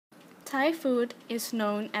Thai food is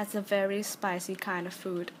known as a very spicy kind of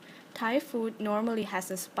food. Thai food normally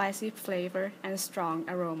has a spicy flavor and strong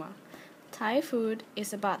aroma. Thai food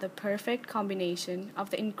is about the perfect combination of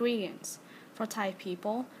the ingredients. For Thai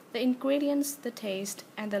people, the ingredients, the taste,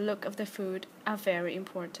 and the look of the food are very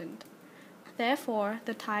important. Therefore,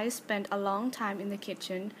 the Thais spend a long time in the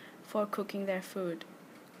kitchen for cooking their food.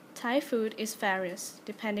 Thai food is various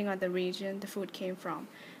depending on the region the food came from,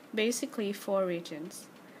 basically 4 regions: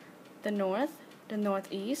 the North, the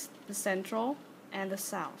Northeast, the Central, and the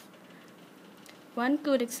South. One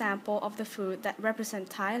good example of the food that represent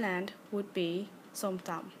Thailand would be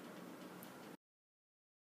Somtum.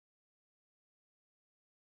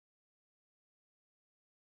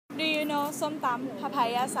 Do you know Somtam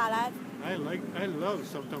papaya salad? I love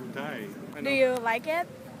Somtum Thai. Do you like it?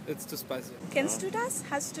 It's too spicy. Kennst du das?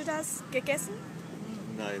 Hast du das gegessen?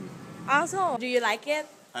 Nein. Also, do you like it?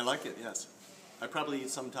 I like it, yes. I probably eat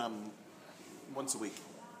sometime once a week.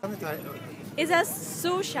 Is it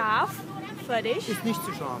too sharp for this? Ist nicht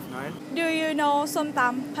zu scharf, nein. Do you know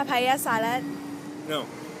Somtam papaya salad? No.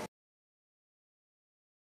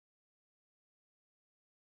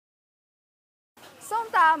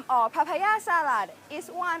 Somtam or papaya salad is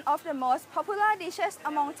one of the most popular dishes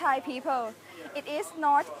among Thai people. It is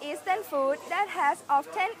northeastern food that has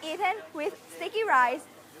often eaten with sticky rice.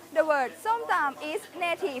 The word Somtam is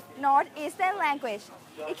native northeastern language.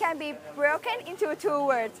 It can be broken into 2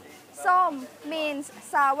 words. Som means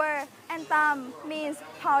sour and tam means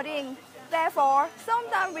pounding. Therefore,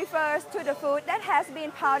 Somtam refers to the food that has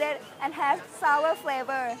been pounded and has sour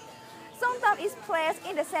flavor. Somtam is placed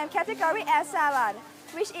in the same category as salad,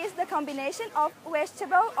 which is the combination of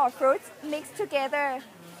vegetables or fruits mixed together.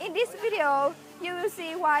 In this video, you will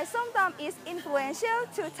see why Somtam is influential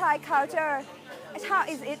to Thai culture, how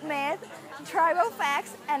is it made, tribal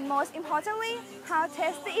facts, and most importantly, how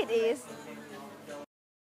tasty it is.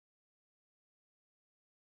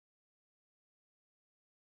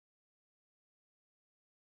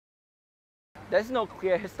 There is no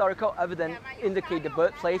clear historical evidence indicate the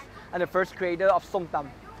birthplace and the first creator of Somtam.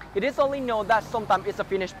 It is only known that Somtam is a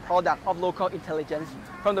finished product of local intelligence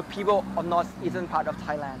from the people of northeastern part of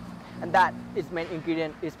Thailand, and that its main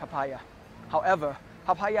ingredient is papaya. However,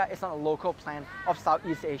 papaya is not a local plant of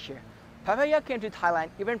Southeast Asia. Papaya came to Thailand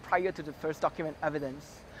even prior to the first document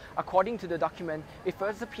evidence. According to the document, it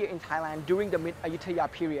first appeared in Thailand during the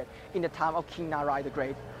mid-Ayutthaya period in the time of King Narai the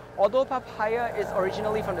Great. Although papaya is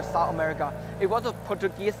originally from the South America, it was the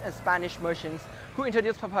Portuguese and Spanish merchants who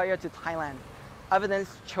introduced papaya to Thailand.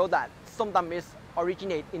 Evidence show that Somtam is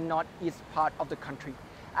originate in northeast part of the country.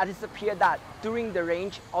 And it appeared that during the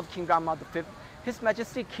reign of King Rama V, His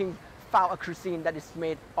Majesty King found a cuisine that is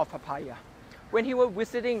made of papaya. When he was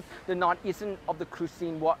visiting the northeastern of the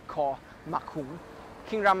cuisine what called Makhung,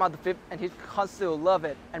 King Rama V and his council loved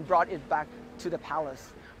it and brought it back to the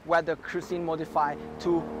palace, where the cuisine modified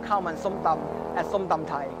to Khao Somtam and Somtam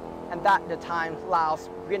Thai, and that the time Laos,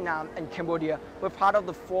 Vietnam, and Cambodia were part of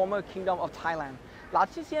the former Kingdom of Thailand.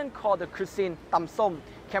 Laotian call the cuisine Tam Som,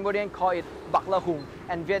 Cambodian call it Bak La Hung,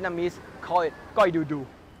 and Vietnamese call it Goi Du Du.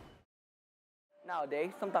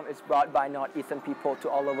 Nowadays, Somtam is brought by northeastern people to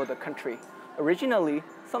all over the country. Originally,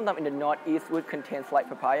 Somtam in the northeast would contain like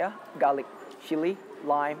papaya, garlic, chili,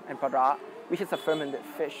 lime, and para, which is a fermented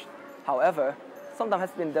fish. However, Somtam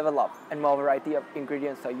has been developed and more variety of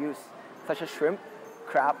ingredients are used, such as shrimp,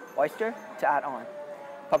 crab, oyster, to add on.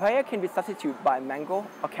 Papaya can be substituted by mango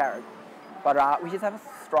or carrot. Para, which has a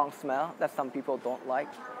strong smell that some people don't like.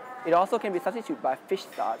 It also can be substituted by fish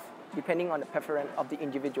sauce, depending on the preference of the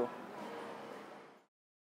individual.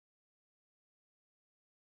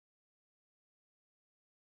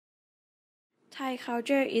 Thai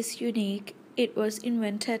culture is unique. It was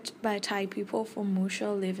invented by Thai people for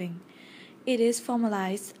mutual living. It is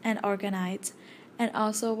formalized and organized, and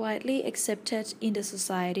also widely accepted in the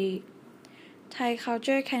society. Thai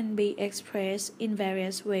culture can be expressed in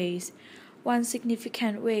various ways. One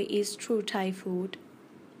significant way is through Thai food.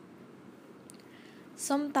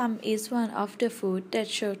 Somtam is one of the food that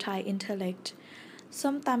show Thai intellect.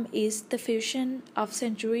 Somtam is the fusion of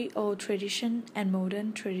century-old tradition and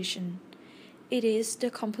modern tradition. It is the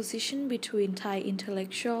composition between Thai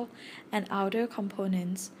intellectual and outer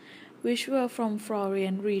components, which were from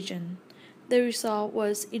Florian region. The result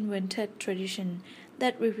was invented tradition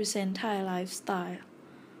that represent Thai lifestyle.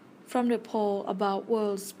 From the poll about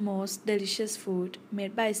world's most delicious food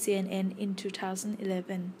made by CNN in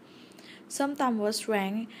 2011, Somtam was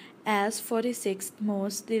ranked as 46th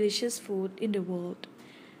most delicious food in the world.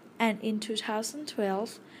 And in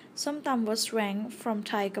 2012, Somtam was ranked from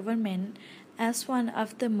Thai government as one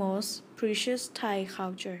of the most precious Thai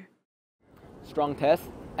culture. strong taste,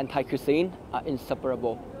 and Thai cuisine are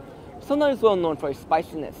inseparable. Somtam is well known for its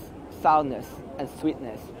spiciness, sourness, and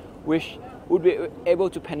sweetness, which would be able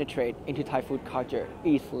to penetrate into Thai food culture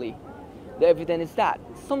easily. The evidence is that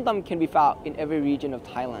Somtam can be found in every region of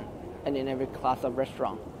Thailand and in every class of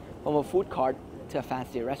restaurant, from a food cart to a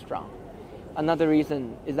fancy restaurant. Another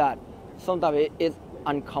reason is that Somtam is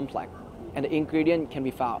uncomplex and the ingredient can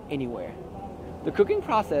be found anywhere. The cooking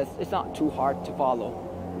process is not too hard to follow.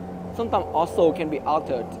 Somtam also can be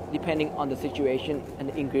altered depending on the situation and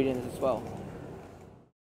the ingredients as well.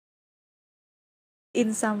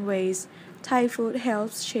 In some ways, Thai food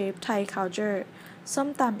helps shape Thai culture.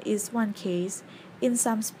 Somtam is one case. In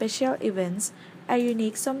some special events, a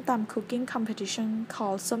unique Somtam cooking competition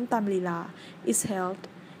called Somtam Lila is held.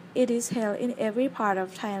 It is held in every part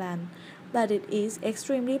of Thailand, but it is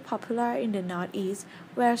extremely popular in the northeast,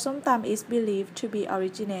 where Somtam is believed to be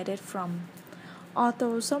originated from.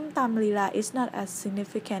 Although Somtam Lila is not a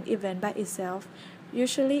significant event by itself,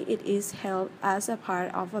 usually it is held as a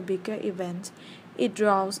part of a bigger event. It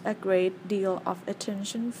draws a great deal of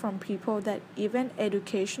attention from people that even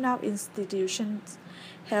educational institutions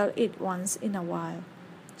held it once in a while.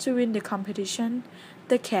 To win the competition,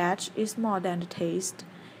 the catch is more than the taste.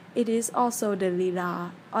 It is also the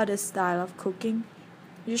lila, or the style of cooking.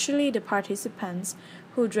 Usually the participants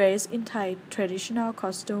who dress in Thai traditional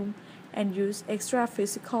costume and use extra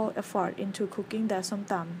physical effort into cooking their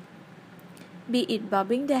somtam. Be it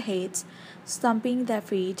bobbing their heads, stomping their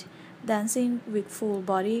feet, dancing with full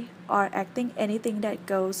body, or acting anything that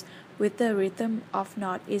goes with the rhythm of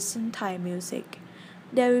Northeastern Thai music.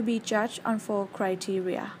 They will be judged on 4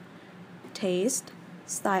 criteria: taste,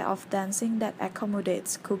 style of dancing that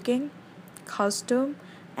accommodates cooking, costume,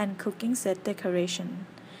 and cooking set decoration.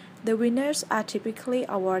 The winners are typically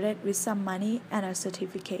awarded with some money and a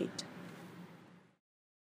certificate.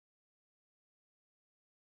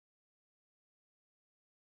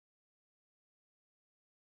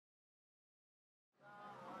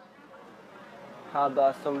 How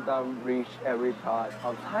does Somtam reach every part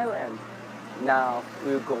of Thailand? Now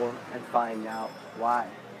we'll go and find out why.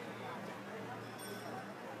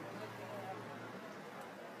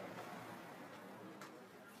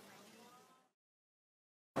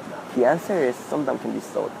 The answer is Somtam can be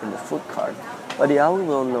sold in the food cart, but the other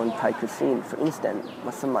well-known Thai cuisine, for instance,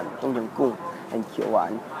 masaman, tom yum goong, and khio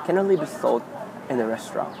wan, can only be sold in a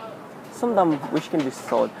restaurant. Somtam, which can be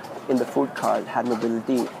sold in the food cart, has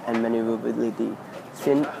mobility and maneuverability,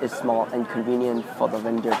 since it's small and convenient for the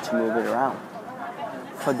vendor to move it around.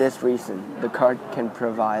 For this reason, the cart can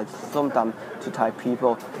provide Somtam to Thai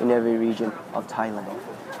people in every region of Thailand.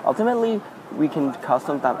 Ultimately, we can call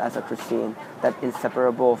Somtam as a cuisine that is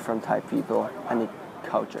inseparable from Thai people and its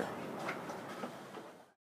culture.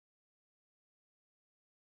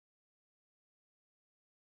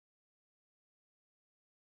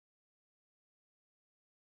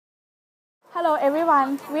 Hello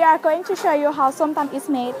everyone, we are going to show you how somtam is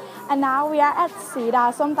made, and now we are at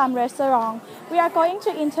Sida Somtam restaurant. We are going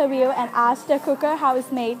to interview and ask the cooker how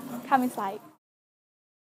it's made. Come inside.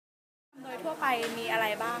 โดยทั่วไปมีอะไร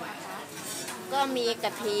บ้างคะ ก็มีกร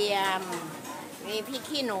ะเทียม มีพริก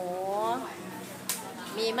ขี้หนู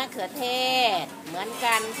มีมะเขือเทศ เหมือน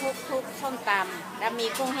กันทุกส้มตำแล้วมี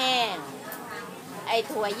กุ้งแห้ง ไอ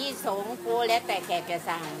ถั่วยี่สงปูแล้วแต่แขกจะ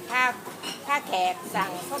สั่ง ถ้าแขกสั่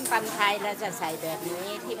งส้มตำไทยเราจะใส่แบบนี้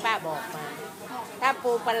ที่ป้าบอกมา ถ้า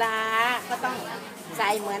ปูปลาก็ต้องใส่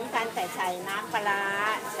เหมือนกันแต่ใส่น้ำปลา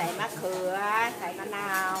ใส่มะเขือ ใส่มะน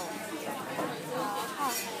าว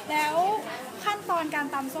แล้วขั้นตอนการ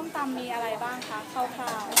ตำส้มตำมีอะไรบ้างคะคร่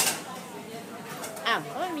าว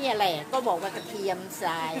ๆ ไม่มีอะไรก็บอกว่ากระเทียมใ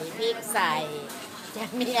ส่พริกใส่จะ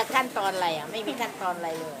มีขั้นตอนอะไรไม่มีขั้นตอนอะไ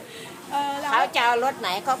รเลยเขาจะเอารสไหน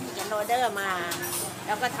เขาเขียนออเดอร์มาแ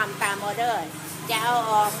ล้วก็ทำตามออเดอร์จะเอา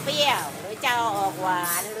ออกเปรี้ยวหรือจะเอาออกหวา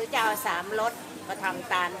นหรือจะเอา3 รสก็ท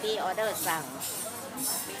ำตามที่ออเดอร์สั่ง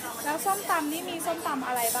แล้วส้มตำนี่มีส้มตำ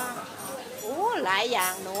อะไรบ้างหลายอย่า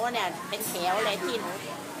งหนูเนี่ยเป็นแถวเลยที่หนู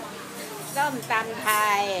ส้มตำไท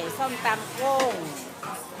ยส้มตำกุ้ง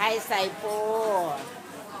ไทยใส่ปู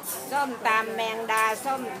ส้มตำแมงดา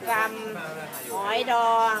ส้มตำหอยด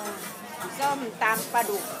องส้มตำปลา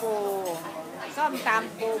ดุกปูส้มต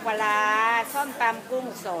ำปูปลาส้มตำกุ้ง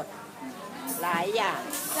สดหลายอย่าง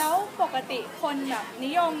แล้วปกติคนแบบนิ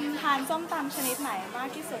ยมทานส้มตำชนิดไหนมาก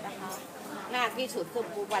ที่สุดนะคะมากที่สุดคือ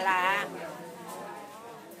ปูปลา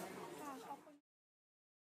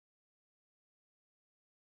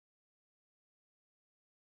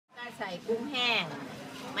ใส่กุ้งแห้ง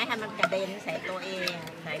ไม่ให้มันกระเด็นใส่ตัวเอง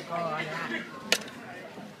ใส่ก่อนละ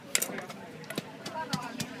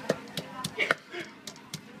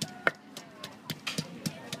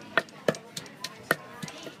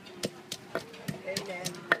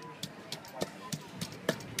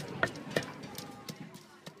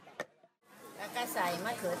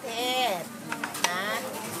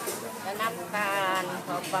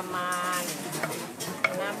ประมาณ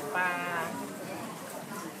น้ำปลา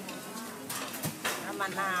น้ำมะ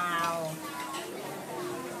นาว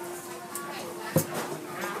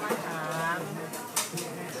น้ำมะขาม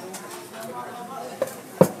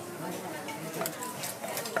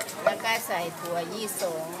แล้วก็ใส่ถั่วยี่ส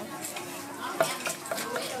ง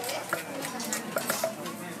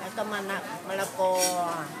แล้วก็มะละกอ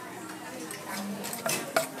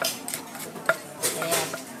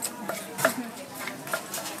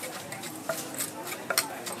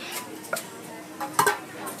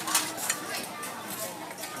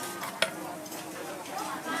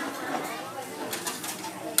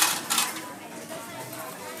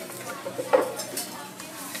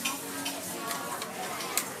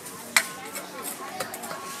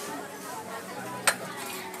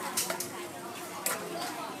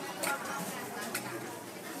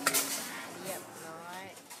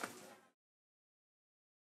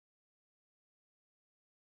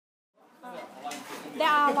There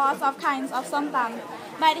are lots of kinds of somtam,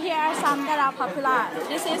 but here are some that are popular.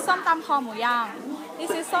 This is somtam kho mu yang. This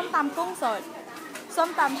is somtam kung sot,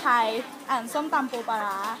 somtam Thai, and somtam pu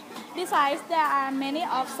para. Besides, there are many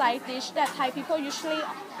of side dish that Thai people usually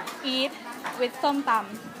eat with somtam.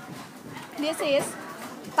 This is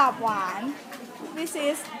tap wan. This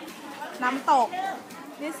is nam tok.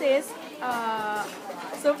 This is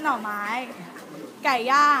soup hน่อไม้ ไก่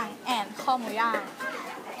ย่าง and คอหมูย่าง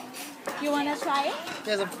You wanna try it?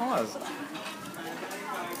 Yes, of course.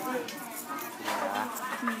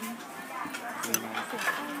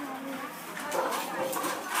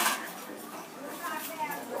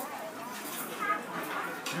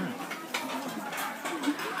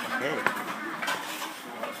 Okay.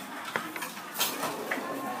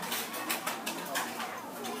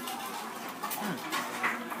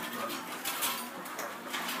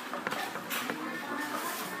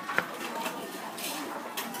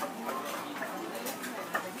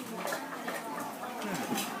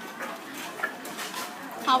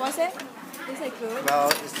 How was it? Is it good? Well,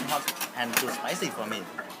 it's hot and too spicy for me.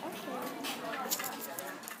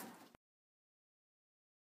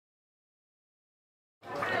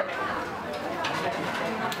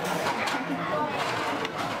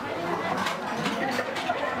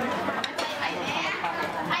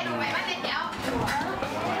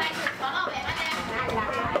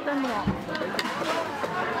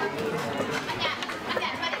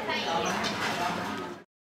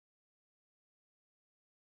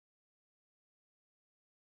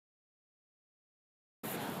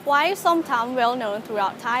 Why is somtam well known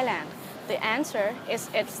throughout Thailand? The answer is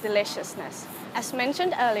its deliciousness. As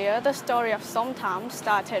mentioned earlier, the story of somtam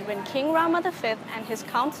started when King Rama V and his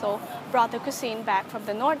council brought the cuisine back from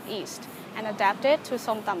the northeast and adapted it to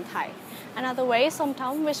somtam Thai. Another way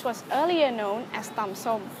somtam, which was earlier known as tam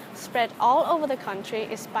som, spread all over the country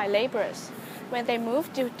is by laborers. When they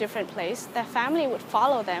moved to different places, their family would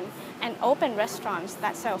follow them and open restaurants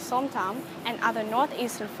that sell somtam and other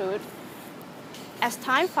northeastern food. As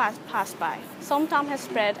time passed by, somtam has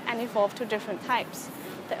spread and evolved to different types.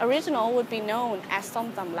 The original would be known as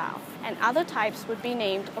somtam lao, and other types would be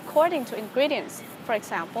named according to ingredients. For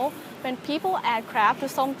example, when people add crab to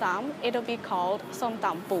somtam, it'll be called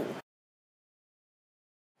somtam pu.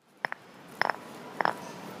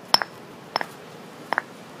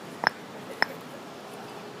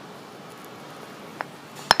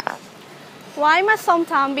 Why must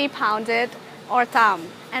somtam be pounded or tam?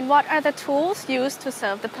 And what are the tools used to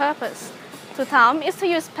serve the purpose? To tam is to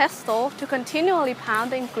use pestle to continually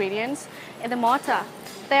pound the ingredients in the mortar.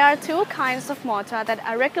 There are two kinds of mortar that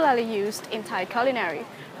are regularly used in Thai culinary,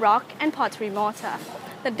 rock and pottery mortar.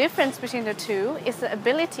 The difference between the two is the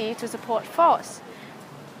ability to support force.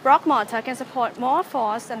 Rock mortar can support more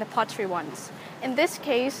force than the pottery ones. In this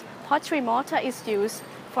case, pottery mortar is used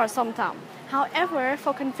for somtam. However,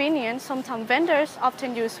 for convenience, somtam vendors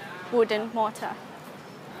often use wooden mortar.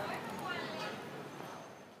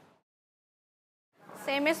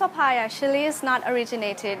 Same as papaya, chili is not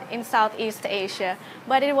originated in Southeast Asia,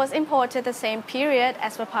 but it was imported the same period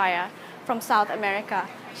as papaya from South America.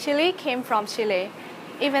 Chili came from Chile.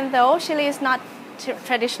 Even though chili is not a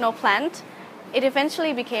traditional plant, it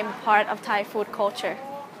eventually became a part of Thai food culture.